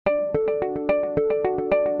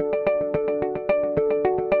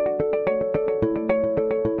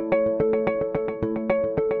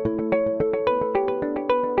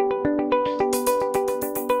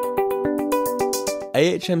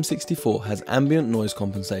AHM64 has ambient noise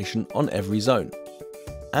compensation on every zone.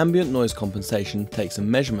 Ambient noise compensation takes a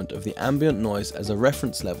measurement of the ambient noise as a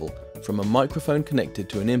reference level from a microphone connected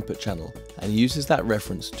to an input channel and uses that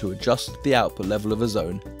reference to adjust the output level of a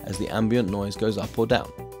zone as the ambient noise goes up or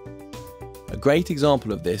down. A great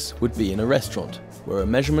example of this would be in a restaurant, where a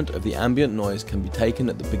measurement of the ambient noise can be taken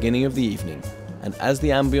at the beginning of the evening, and as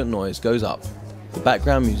the ambient noise goes up, the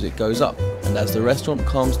background music goes up, and as the restaurant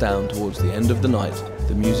calms down towards the end of the night,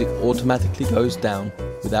 the music automatically goes down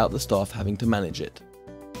without the staff having to manage it.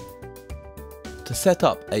 To set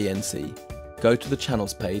up ANC, go to the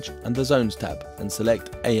Channels page and the Zones tab and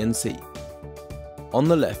select ANC. On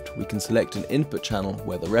the left, we can select an input channel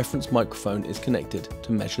where the reference microphone is connected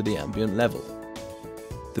to measure the ambient level.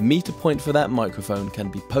 The meter point for that microphone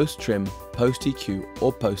can be post-trim, post-EQ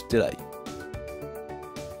or post-delay.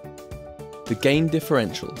 The gain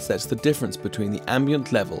differential sets the difference between the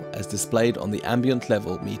ambient level as displayed on the ambient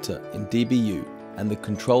level meter in dBu and the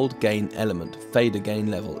controlled gain element fader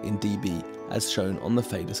gain level in dB as shown on the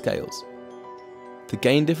fader scales. The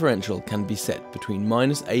gain differential can be set between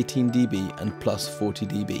 -18 dB and +40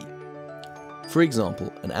 dB. For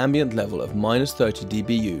example, an ambient level of -30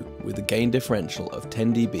 dBu with a gain differential of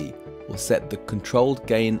 10 dB will set the controlled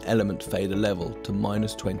gain element fader level to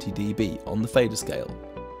 -20 dB on the fader scale.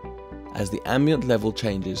 As the ambient level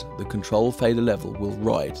changes, the control fader level will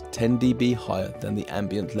ride 10 dB higher than the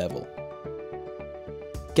ambient level.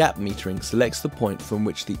 Gap metering selects the point from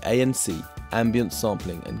which the ANC, ambient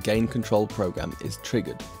sampling and gain control program is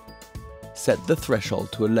triggered. Set the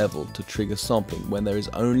threshold to a level to trigger sampling when there is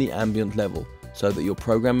only ambient level so that your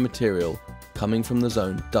program material coming from the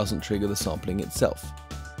zone doesn't trigger the sampling itself.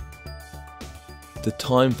 The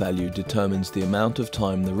time value determines the amount of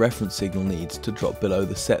time the reference signal needs to drop below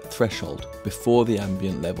the set threshold before the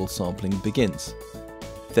ambient level sampling begins.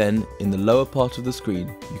 Then, in the lower part of the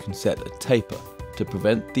screen, you can set a taper to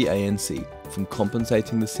prevent the ANC from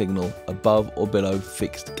compensating the signal above or below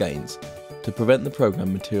fixed gains, to prevent the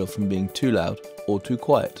program material from being too loud or too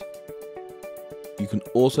quiet. You can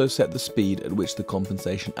also set the speed at which the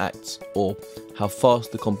compensation acts, or how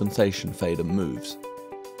fast the compensation fader moves.